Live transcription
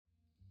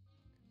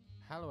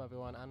Hello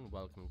everyone and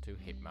welcome to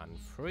Hitman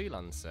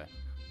Freelancer.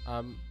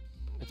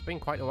 It's been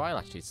quite a while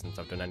actually since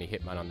I've done any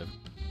Hitman on the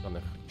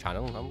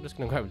channel. I'm just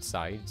going to go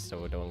outside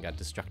so I don't get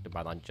distracted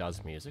by that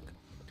jazz music.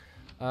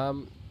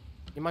 You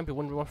might be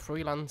wondering what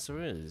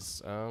Freelancer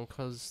is,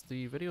 because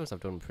the videos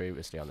I've done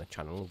previously on the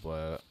channel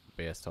were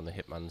based on the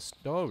Hitman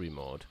story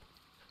mode.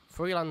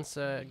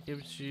 Freelancer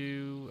gives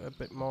you a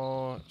bit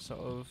more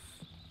sort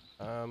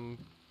of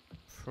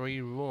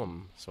free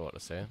roam, so to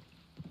say.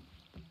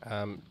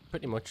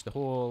 Pretty much the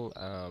whole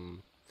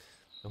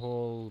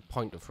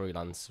point of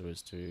Freelancer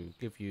is to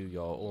give you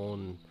your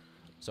own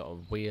sort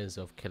of ways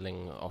of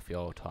killing off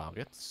your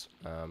targets.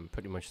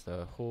 Pretty much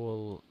the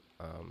whole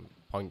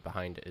point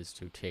behind it is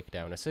to take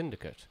down a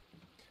syndicate,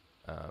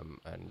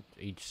 and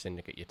each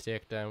syndicate you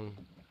take down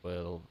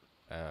will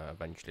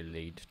eventually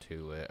lead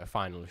to a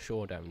final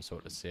showdown, so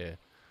to say,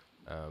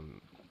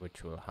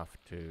 which you would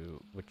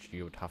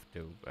have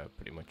to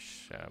pretty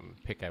much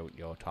pick out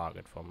your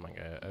target from, like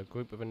a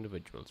group of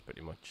individuals,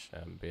 pretty much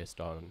based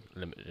on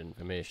limited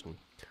information.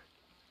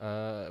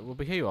 We'll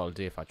be here all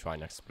day if I try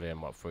and explain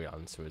what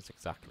Freelancer is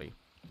exactly.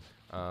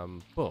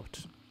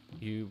 But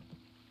you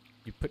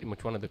pretty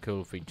much, one of the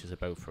cool features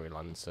about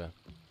Freelancer,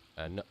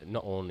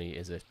 not only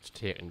is it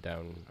taking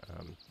down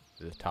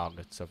the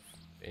targets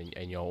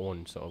in your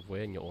own sort of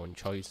way, in your own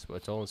choice, but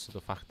it's also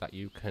the fact that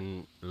you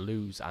can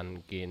lose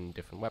and gain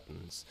different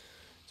weapons.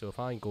 So if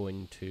I go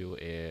into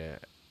a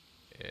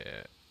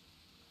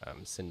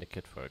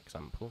syndicate, for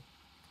example,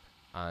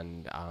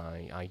 and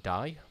I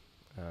die,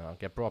 I'll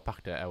get brought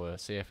back to our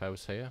safe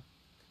house here,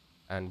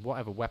 and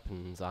whatever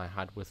weapons I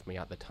had with me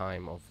at the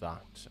time of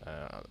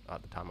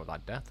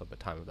that death, or the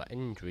time of that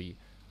injury,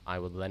 I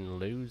will then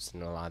lose,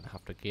 and I'll either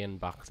have to gain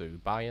back through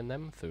buying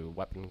them through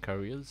weapon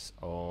couriers,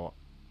 or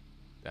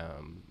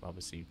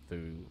obviously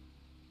through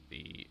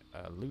the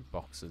loot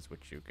boxes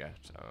which you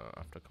get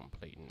after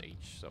completing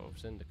each sort of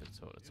syndicate,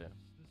 so to say.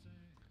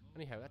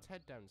 Anyhow, let's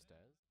head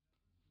downstairs.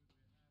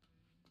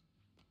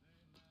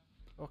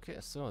 Okay,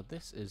 so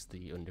this is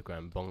the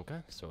underground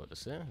bunker, so to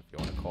say, if you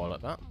want to call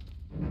it that.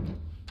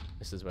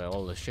 This is where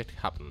all the shit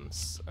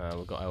happens.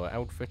 We've got our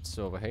outfits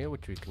over here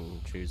which we can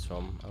choose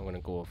from. I'm going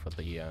to go for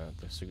the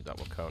suit that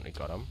we've currently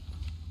got on.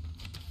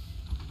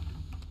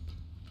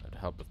 To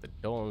help if the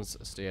doors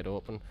stayed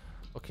open.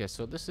 Okay,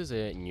 so this is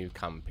a new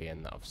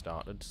campaign that I've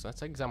started, so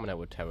let's examine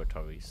our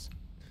territories.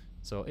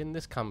 So in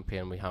this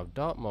campaign we have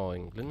Dartmoor,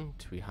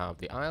 England, we have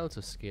the Isles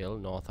of Skye,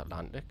 North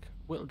Atlantic,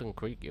 Wilton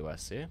Creek,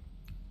 USA,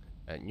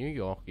 New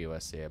York,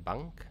 USA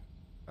Bank,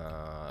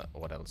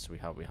 what else do we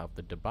have? We have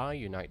the Dubai,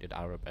 United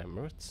Arab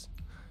Emirates,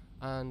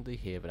 and the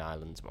Haven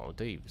Islands,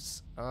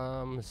 Maldives.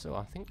 So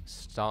I think to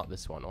start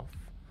this one off,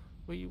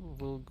 we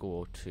will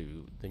go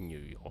to the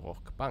New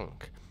York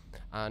Bank,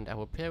 and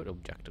our payout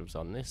objectives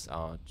on this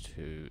are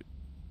to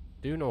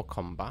do no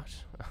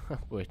combat,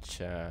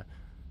 which I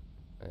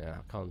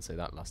can't say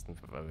that lasting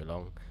for very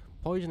long.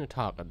 Poison a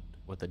target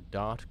with a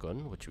dart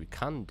gun, which we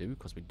can do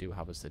because we do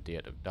have a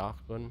sedative dart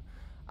gun,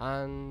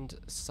 and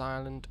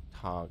silent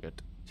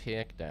target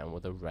takedown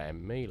with a rare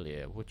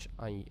melee, which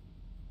I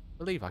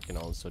believe I can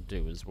also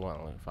do as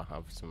well if I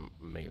have some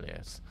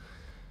melees.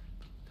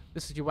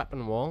 This is your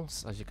weapon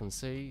walls, as you can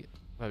see,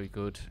 very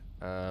good.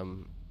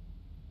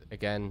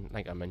 Again,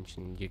 like I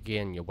mentioned, you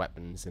gain your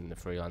weapons in the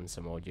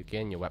Freelancer mode. You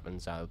gain your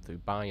weapons either through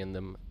buying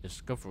them,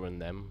 discovering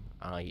them,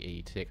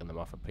 i.e. taking them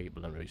off of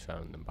people and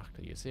reselling them back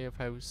to your safe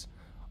house,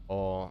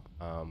 or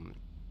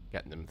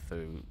getting them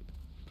through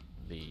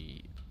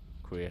the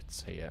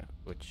crates here,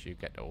 which you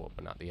get to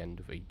open at the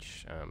end of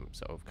each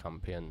sort of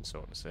campaign,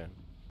 so to say.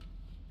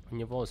 And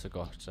you've also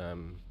got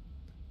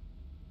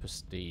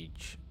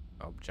prestige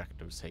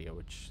objectives here,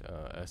 which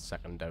a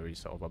secondary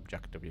sort of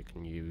objective you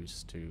can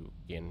use to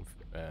gain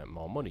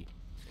more money.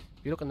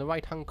 If you look in the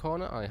right hand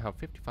corner, I have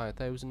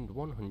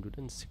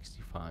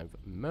 55,165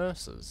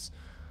 mercers.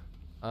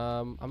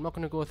 I'm not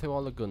going to go through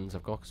all the guns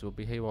I've got because we'll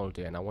be here all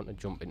day and I want to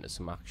jump into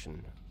some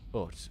action,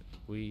 but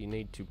we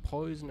need to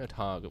poison a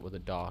target with a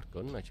dart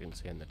gun, as you can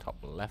see in the top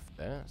left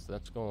there. So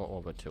let's go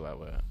over to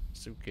our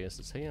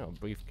suitcases here, or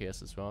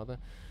briefcases rather.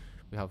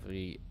 We have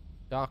the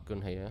dart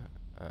gun here,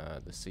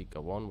 the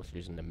Seeker 1, which is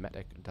using the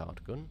Medic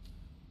dart gun,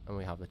 and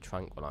we have the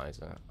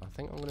Tranquilizer. I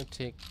think I'm going to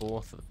take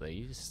both of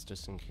these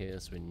just in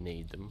case we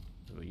need them.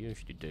 We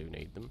usually do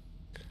need them.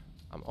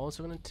 I'm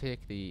also going to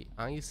take the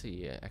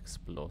ICA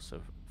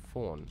explosive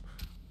phone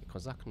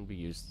because that can be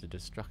used as a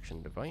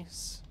distraction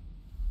device.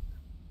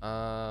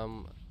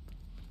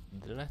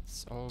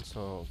 Let's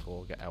also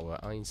go get our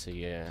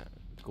ICA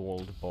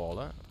gold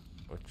baller,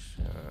 which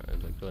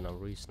is a gun I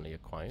recently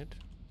acquired.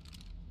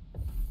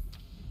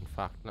 In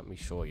fact, let me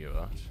show you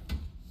that.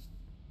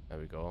 There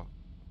we go.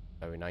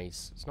 Very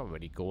nice. It's not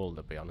really gold,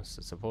 to be honest.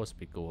 It's supposed to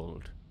be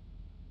gold.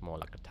 More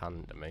like a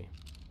tan to me.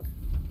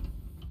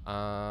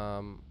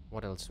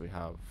 What else do we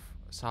have?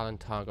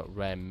 Silent target,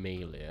 rare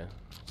melee.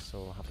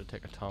 So I'll have to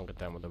take a target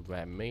down with a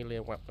rare melee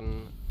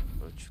weapon,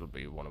 which will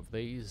be one of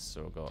these.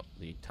 So we've got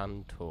the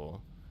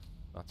Tanto.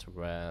 That's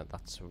rare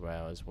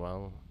as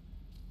well.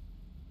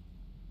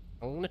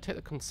 I'm going to take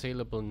the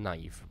concealable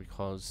knife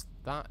because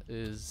that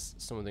is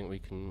something we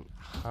can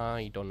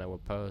hide on our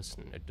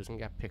person. It doesn't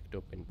get picked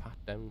up in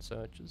pat-down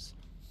searches.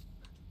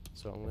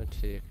 So I'm going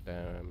to take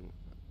down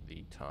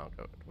the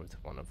target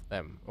with one of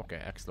them.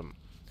 Okay, excellent.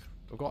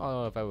 We've got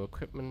all of our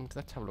equipment.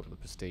 Let's have a look at the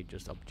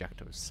prestigious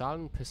objectives.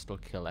 Silent pistol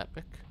kill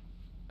epic.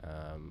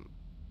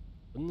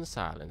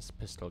 Unsilenced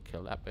pistol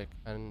kill epic.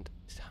 And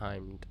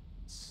timed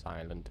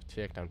silent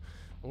takedown.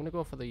 I'm going to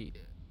go for the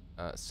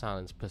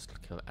silenced pistol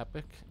kill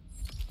epic,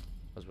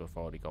 because we've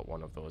already got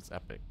one of those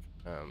epic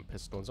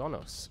pistols on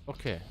us.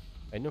 Okay,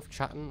 enough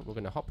chatting. We're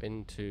going to hop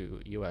into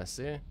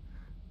USA.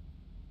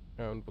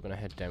 And we're going to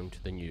head down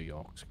to the New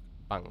York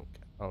bank.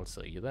 I'll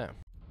see you there.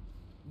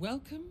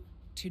 Welcome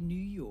to New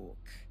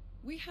York.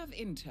 We have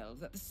intel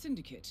that the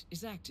syndicate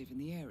is active in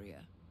the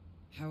area.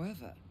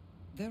 However,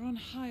 they're on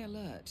high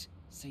alert,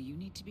 so you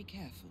need to be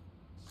careful.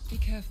 Be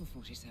careful,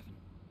 47.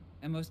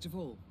 And most of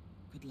all,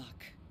 good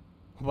luck.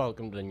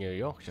 Welcome to New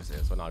York, she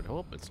says, when I'd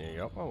hope it's New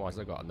York. Otherwise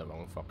I got on the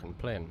wrong fucking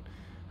plane.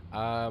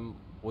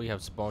 We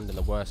have spawned in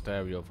the worst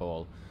area of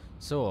all.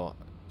 So,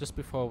 just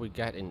before we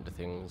get into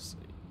things,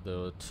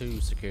 the two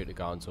security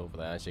guards over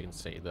there, as you can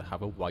see, they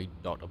have a white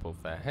dot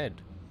above their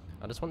head.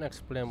 I just want to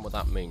explain what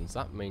that means.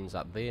 That means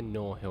that they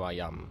know who I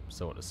am,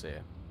 so to say.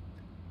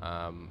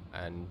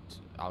 And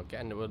I'll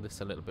get into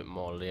this a little bit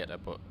more later,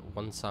 but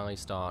once I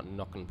start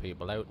knocking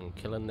people out and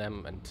killing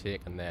them and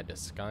taking their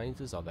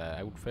disguises or their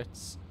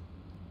outfits,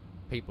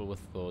 people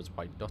with those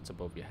white dots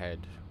above your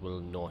head will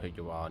know who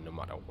you are no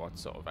matter what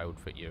sort of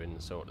outfit you're in,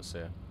 so to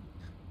say.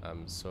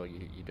 So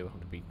you do have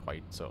to be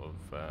quite sort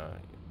of...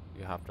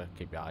 you have to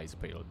keep your eyes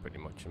peeled pretty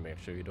much and make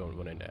sure you don't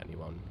run into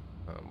anyone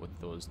with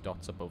those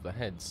dots above their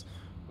heads.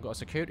 We've got a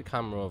security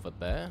camera over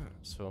there,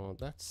 so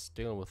let's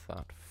deal with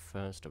that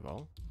first of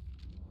all.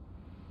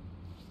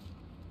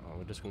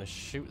 We're just going to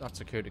shoot that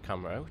security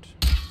camera out.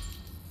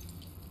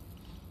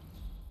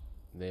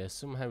 They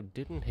somehow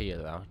didn't hear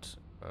that.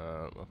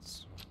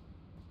 That's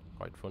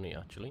quite funny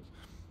actually.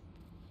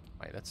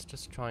 Right, let's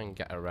just try and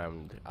get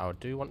around. I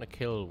do want to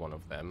kill one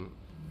of them,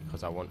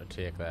 because I want to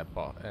take their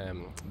box.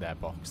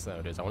 There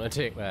it is. I want to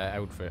take their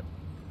outfit.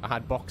 I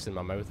had box in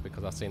my mouth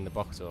because I seen the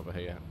box over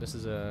here. This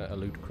is a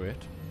loot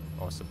crate,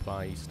 or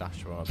supply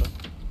stash rather.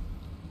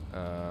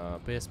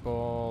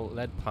 Baseball,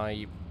 lead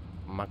pipe,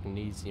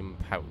 magnesium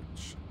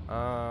pouch.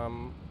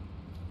 I'll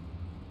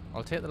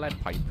take the lead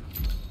pipe,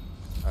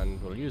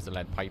 and we'll use the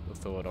lead pipe to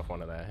throw it off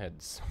one of their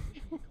heads.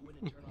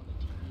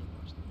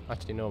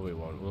 Actually, no, we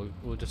won't.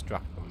 We'll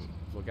distract them.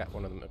 We'll get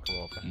one of them to come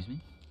over. Excuse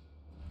me?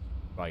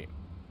 Right.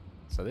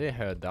 So they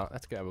heard that.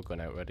 Let's get our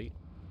gun out ready.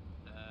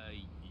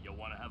 You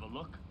want to have a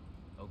look?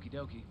 Okie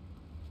dokie.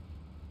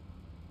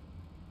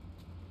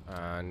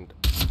 And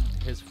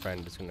his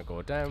friend is going to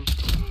go down.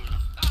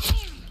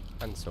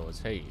 And so is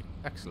he.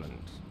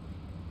 Excellent.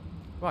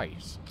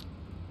 Right.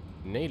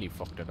 Nearly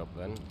fucked it up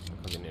then,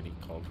 because he nearly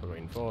called for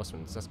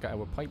reinforcements. Let's get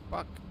our pipe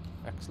back.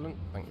 Excellent.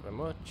 Thank you very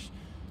much.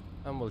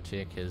 And we'll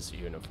take his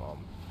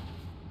uniform.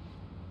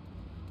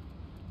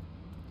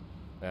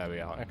 There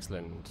we are.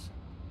 Excellent.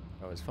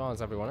 Now, as far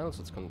as everyone else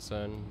is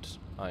concerned,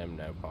 I am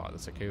now part of the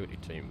security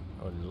team,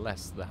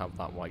 unless they have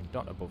that white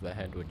dot above their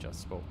head, which I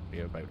spoke to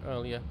you about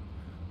earlier,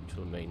 which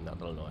will mean that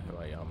they'll know who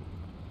I am.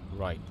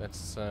 Right,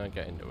 let's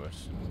get into it.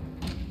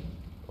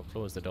 We'll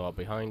close the door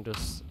behind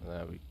us.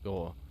 There we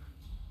go.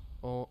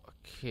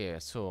 Okay,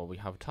 so we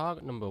have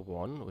target number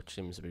 1, which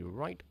seems to be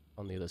right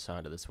on the other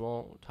side of this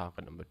wall,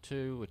 target number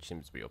 2, which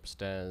seems to be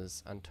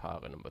upstairs, and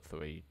target number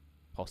 3,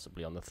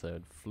 possibly on the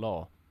 3rd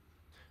floor.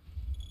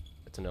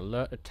 It's an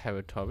alerted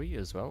territory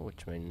as well,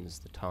 which means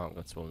the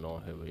targets will know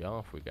who we are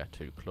if we get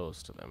too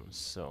close to them.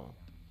 So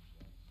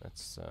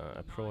let's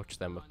approach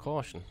them with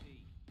caution.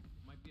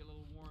 Might be a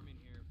little warm in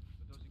here,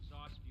 but those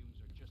exhaust fumes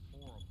are just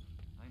horrible.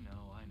 I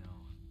know.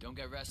 Don't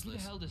get restless. Who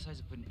the hell decides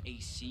to put an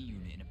AC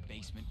unit in a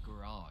basement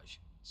garage?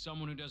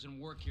 Someone who doesn't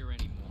work here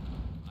anymore,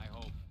 I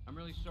hope. I'm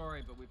really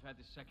sorry, but we've had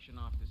to section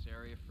off this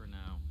area for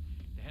now.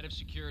 The head of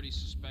security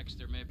suspects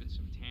there may have been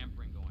some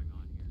tampering going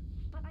on here.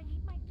 But I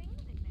need my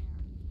things in there.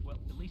 Well,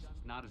 at least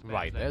it's not as bad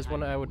Right, as that there's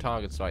one of time our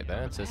targets right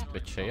there. It's this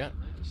bitch here.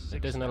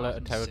 It is an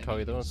alerted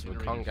territory though, so we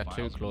can't get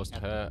too close to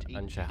her,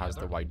 and she has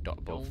the white dot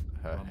above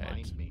her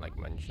head, like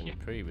mentioned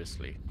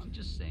previously. I'm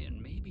just saying,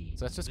 maybe.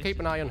 So let's just keep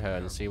an eye on her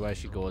and see where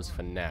she goes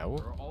for now.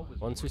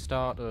 Once we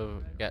start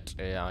to get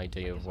an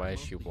idea of where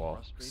she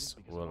walks,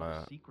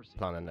 we'll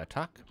plan an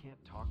attack.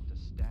 can't talk to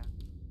staff.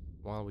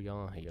 While we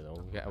are here though,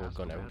 we'll get our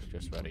gun out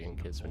just ready in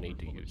case we need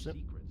to use it.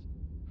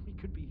 We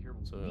could be here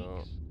So,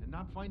 weeks and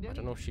not find I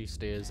don't know if she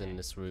stays in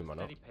this room or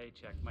not. Steady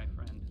paycheck, my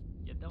friend.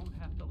 You don't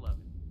have to love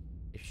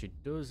it. If she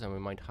does, then we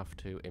might have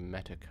to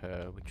emetic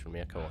her, which will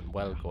make her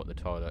unwell, go to the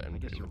toilet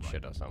and pretty much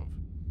shit herself.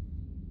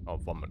 Or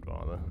vomit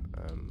rather.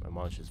 And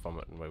while she's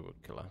vomiting, we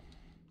would kill her.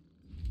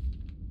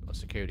 Got a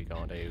security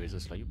guard here who is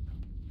asleep.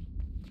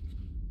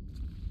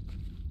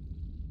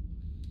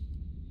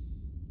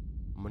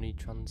 Money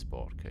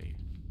transport key.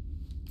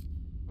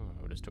 Oh,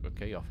 we just took a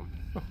key off him.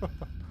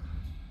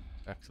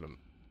 Excellent.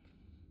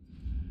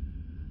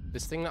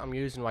 This thing that I'm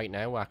using right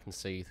now, where I can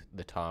see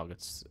the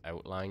target's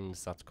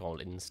outlines, that's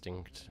called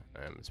Instinct.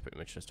 It's pretty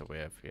much just a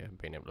way of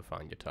being able to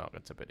find your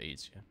targets a bit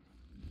easier.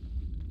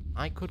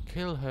 I could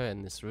kill her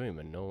in this room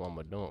and no one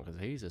would know because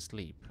he's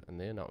asleep and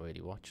they're not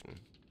really watching.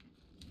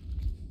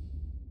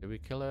 Do we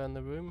kill her in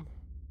the room?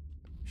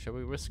 Shall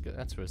we risk it?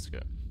 Let's risk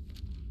it.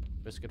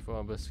 Risk it for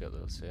our biscuit,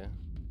 they'll say.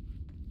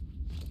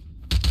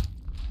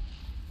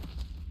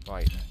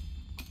 Right.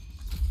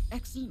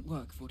 Excellent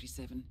work,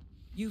 47.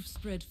 You've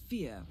spread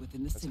fear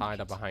within the Let's syndicate. hide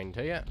her behind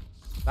here.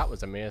 That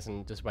was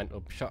amazing. Just went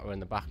up, shot her in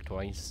the back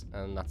twice,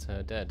 and that's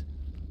her dead.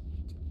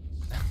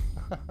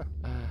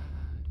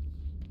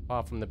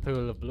 Apart from the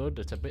pool of blood,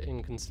 it's a bit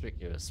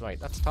inconspicuous. Right,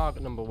 that's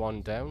target number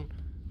 1 down.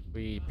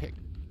 We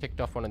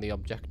ticked off one of the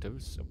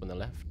objectives up on the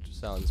left.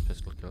 Silence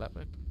pistol kill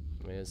epic.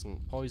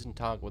 Amazing. Poison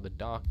target with the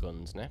dark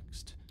guns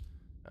next.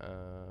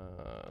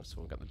 So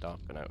we'll get the dark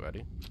gun out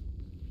ready.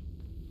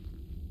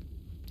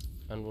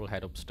 And we'll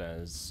head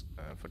upstairs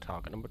for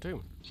target number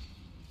 2.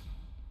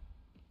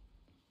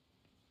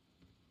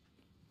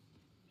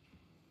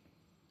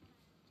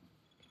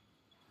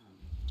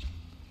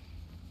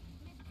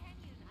 Miss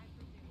Kenyon, I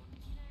presume.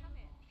 Come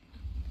in.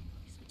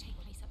 This would take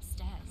place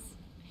upstairs.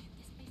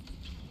 This place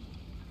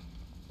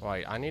is...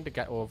 Right, I need to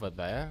get over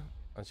there.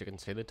 As you can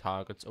see, the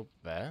target's up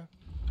there.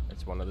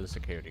 It's one of the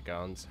security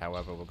guards.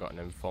 However, we've got an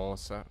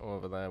enforcer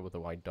over there with a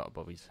white dot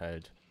above his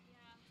head.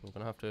 So we're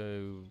going to have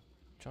to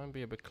try and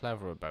be a bit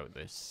clever about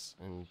this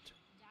and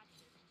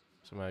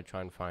somehow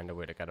try and find a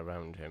way to get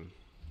around him.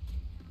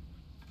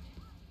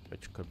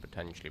 Which could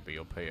potentially be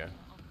up here.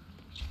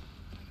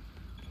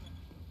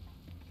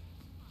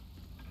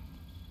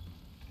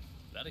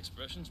 That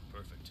expression's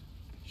perfect.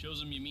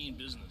 Shows him you mean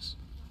business.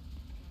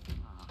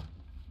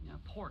 Yeah,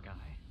 poor guy.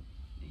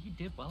 He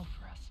did well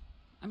for us.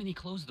 I mean, he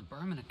closed the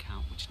Berman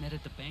account, which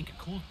netted the bank a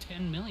cool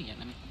 10 million.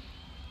 I mean,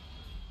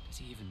 does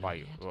he even know Right,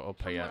 yet? we're up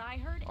From here what I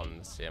heard, on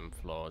the same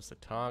floor as the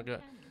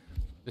target.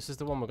 This is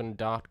the one we're going to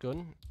dart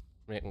gun.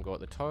 Make him go to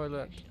the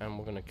toilet, and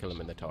we're going to kill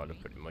him in the toilet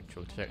pretty much.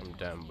 We'll take him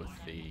down with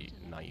the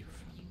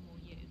knife.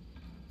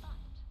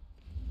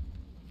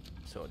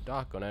 So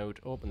dart gun out,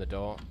 open the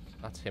door.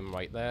 That's him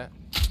right there.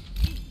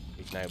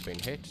 He's now been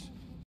hit.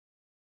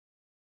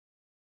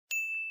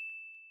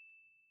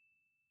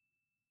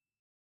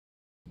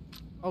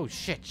 Oh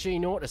shit, she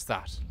noticed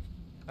that.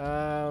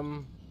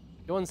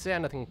 Don't say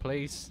anything,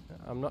 please.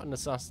 I'm not an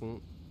assassin.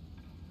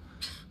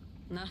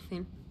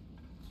 Nothing.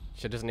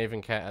 She doesn't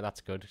even care. That's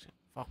good.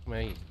 Fuck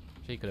me.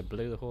 She could have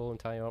blew the whole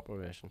entire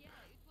operation. Yeah,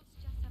 it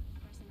was just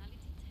a personality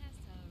test,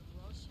 a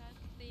Rorschach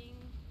thing.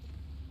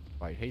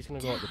 Right, he's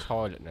gonna go to the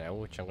toilet now,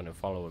 which I'm gonna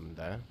follow him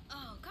there.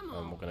 Oh, come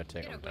on. And we're gonna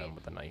take him down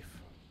with the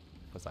knife.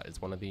 Because that is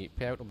one of the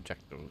payout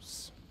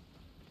objectives.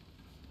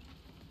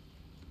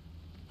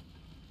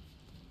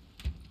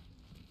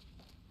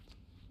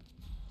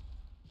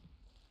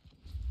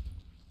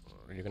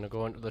 Are you gonna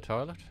go into the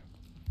toilet?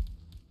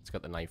 Let's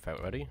get the knife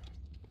out ready.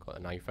 Got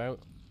the knife out.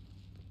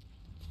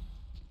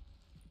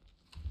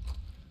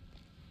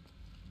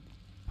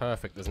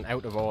 Perfect, there's an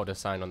out of order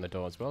sign on the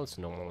door as well, so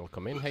no one will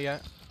come in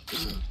here.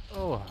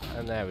 Oh,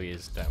 and there he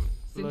is down.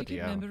 Bloody Syndicate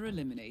hell. member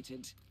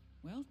eliminated.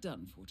 Well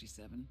done,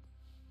 47.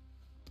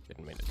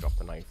 Didn't mean to drop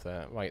the knife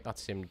there. Right,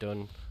 that's him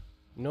done.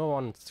 No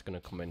one's gonna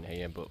come in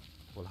here, but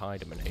we'll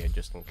hide him in here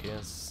just in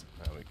case.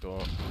 There we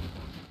go.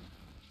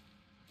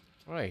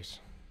 Right.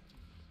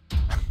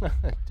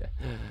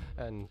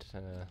 And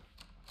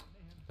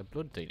the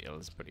blood detail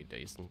is pretty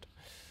decent.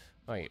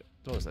 Right,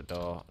 close the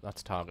door.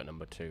 That's target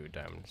number 2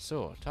 down.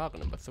 So,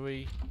 target number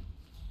 3.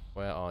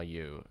 Where are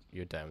you?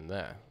 You're down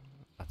there.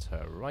 That's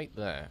her right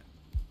there.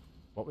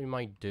 What we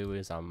might do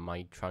is I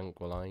might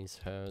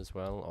tranquilize her as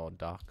well, or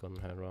dark gun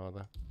her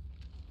rather.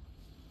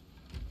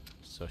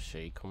 So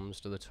she comes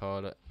to the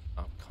toilet.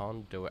 I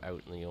can't do it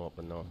out in the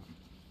open though.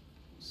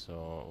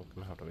 So we're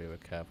gonna have to be a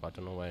bit careful. I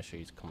don't know where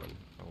she's coming.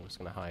 I'm just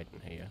gonna hide in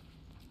here.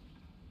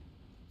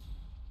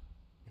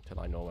 Until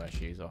I know where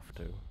she's off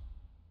to.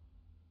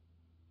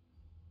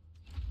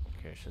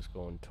 Okay, she's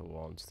going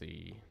towards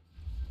the...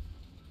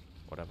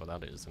 whatever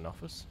that is, an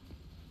office.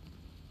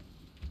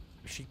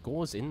 If she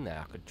goes in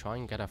there, I could try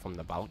and get her from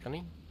the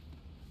balcony.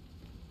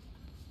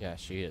 Yeah,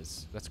 she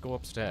is. Let's go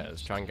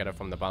upstairs, try and get her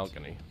from the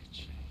balcony.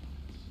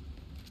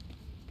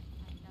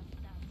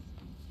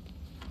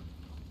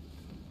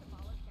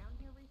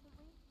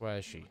 Where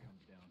is she?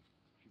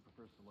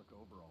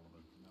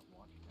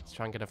 Let's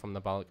try and get her from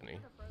the balcony.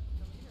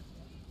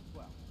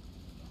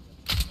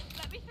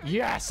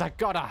 Yes, I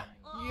got her!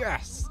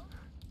 Yes!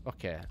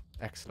 Okay,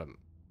 excellent.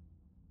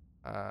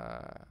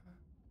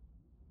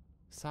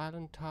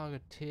 Silent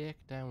target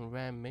takedown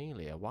rare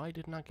melee. Why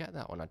didn't I get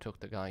that when I took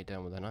the guy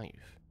down with a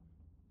knife?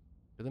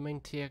 Do they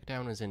mean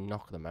takedown as in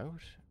knock them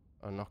out?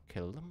 Or not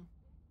kill them?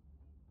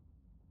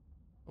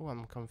 Oh,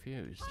 I'm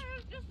confused. I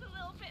was just a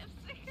little bit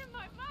sick in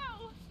my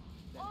mouth.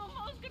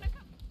 Almost gonna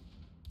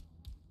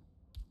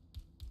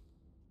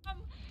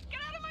come. Get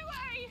out of my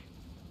way!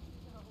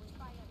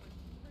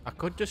 I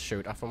could just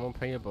shoot her from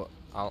up here, but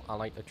I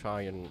like to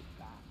try and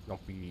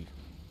not be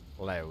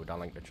loud. I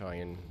like to try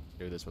and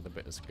do this with a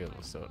bit of skill,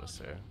 so to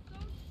say.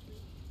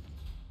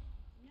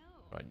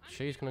 Right,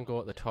 she's gonna go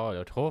at the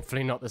toilet.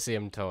 Hopefully not the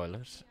same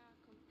toilet.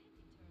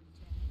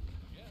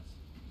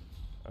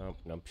 Oh,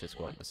 nope, she's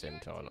going to the same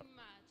toilet.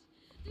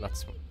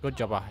 That's good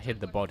job I hid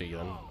the body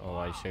then.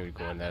 Otherwise she would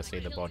go in there, see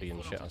the body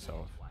and shit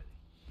herself.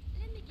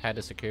 Head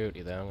of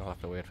security there, I'll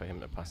have to wait for him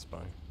to pass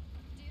by.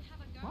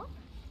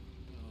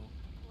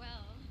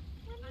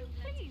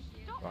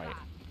 Right,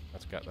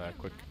 let's get there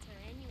quick.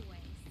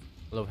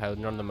 Love how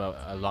none of them are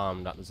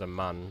alarmed that there's a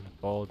man,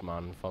 bald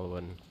man,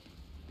 following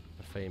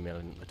a female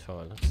into the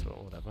toilet, so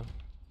whatever.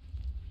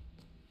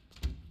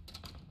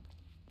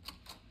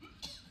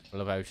 I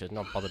love how she's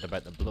not bothered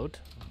about the blood.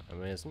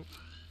 Amazing.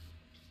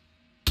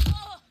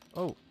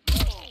 Oh!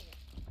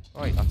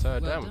 Right, that's her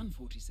Well down. done,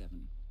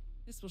 47.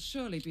 This will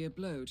surely be a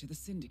blow to the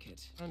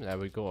syndicate. And there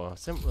we go.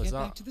 Simple as Get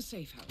that. back to the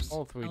safe house.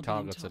 All 3 I'll be in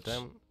targets are touch.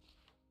 down.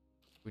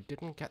 We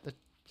didn't get the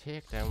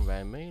takedown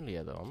rare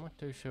melee though. I'm not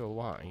too sure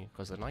why,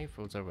 because the knife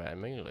was a rare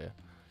melee.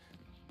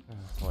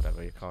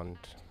 Whatever, you can't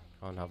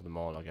have them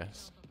all, I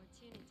guess.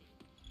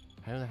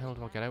 How the hell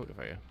do I get out of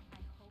here?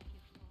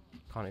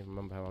 Can't even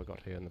remember how I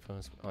got here in the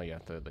first. Oh yeah,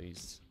 through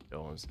these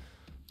doors.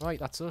 Right,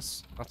 that's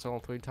us. That's all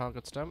 3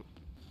 targets down.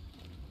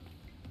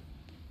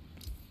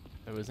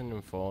 There was an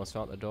enforcer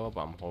at the door,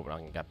 but I'm hoping I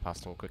can get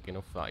past him quick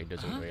enough that he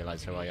doesn't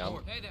realise who I am.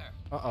 Hey there.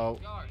 Uh-oh.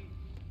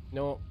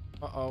 No.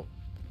 Uh-oh.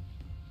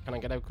 Can I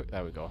get out quick?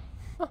 There we go.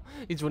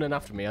 He's running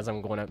after me as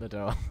I'm going out the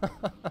door.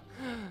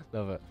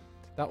 Love it.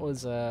 That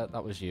was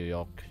New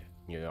York,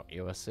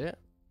 USA.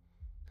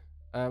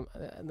 And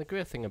the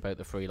great thing about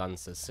the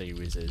Freelancer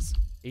series is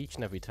each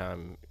and every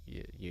time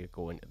you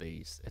go into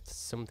these, it's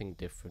something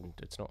different.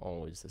 It's not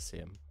always the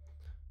same.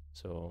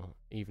 So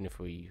even if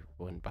we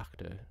went back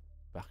to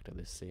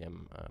the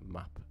same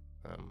map,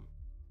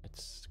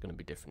 it's going to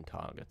be different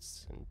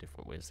targets and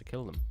different ways to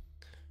kill them.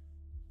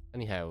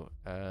 Anyhow,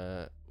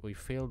 we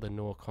failed the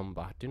no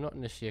combat. Do not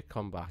initiate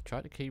combat.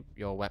 Try to keep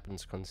your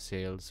weapons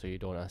concealed so you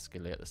don't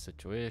escalate the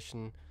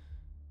situation.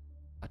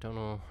 I don't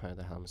know how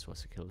the hell I'm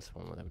supposed to kill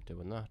someone without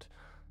doing that.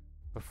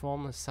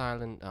 Perform a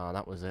silent... Oh,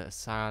 that was it. A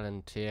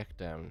silent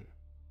takedown.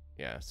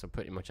 Yeah, so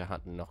pretty much I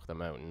had to knock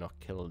them out and not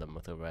kill them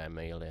with a rare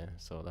melee.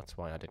 So that's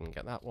why I didn't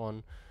get that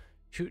one.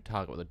 Shoot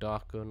target with a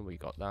dark gun, we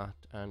got that.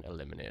 And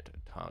eliminate a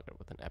target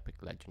with an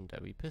epic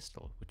legendary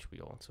pistol, which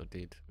we also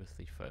did with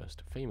the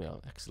first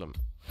female. Excellent.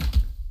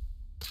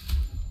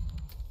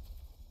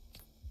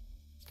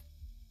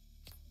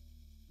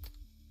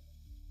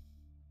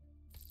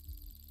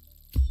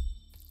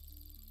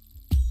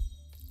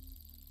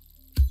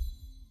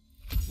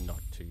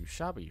 Not too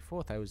shabby.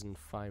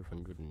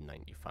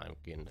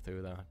 4,595 gained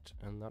through that,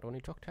 and that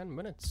only took 10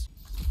 minutes.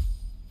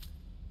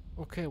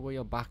 Okay, we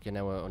are back in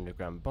our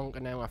underground bunker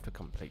now after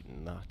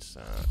completing that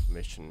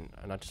mission,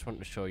 and I just want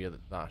to show you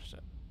that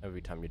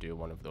every time you do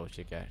one of those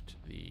you get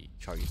the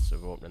choice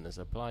of opening the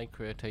supply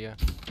crate here,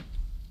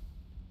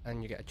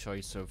 and you get a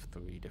choice of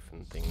 3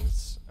 different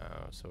things.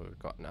 So we've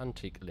got an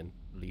antique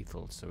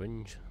lethal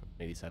syringe,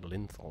 maybe said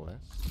linthal there,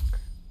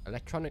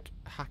 electronic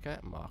hacker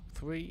Mark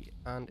III,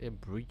 and a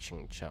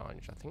breaching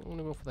charge. I think I'm going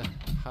to go for the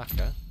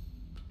hacker,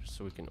 just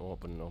so we can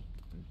open up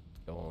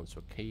doors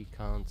or key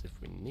cards if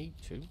we need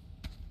to.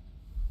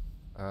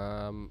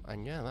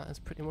 And yeah, that is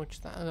pretty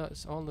much that.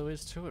 That's all there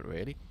is to it,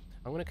 really.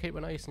 I'm going to keep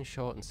it nice and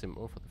short and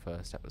simple for the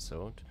first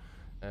episode.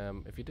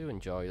 If you do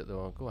enjoy it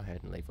though, go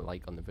ahead and leave a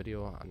like on the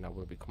video, and I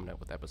will be coming out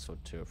with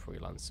episode 2 of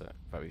Freelancer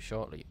very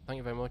shortly. Thank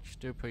you very much.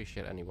 Do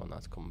appreciate anyone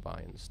that's come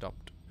by and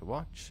stopped to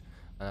watch,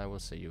 and I will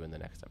see you in the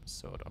next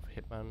episode of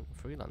Hitman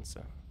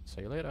Freelancer.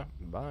 See you later.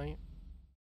 Bye.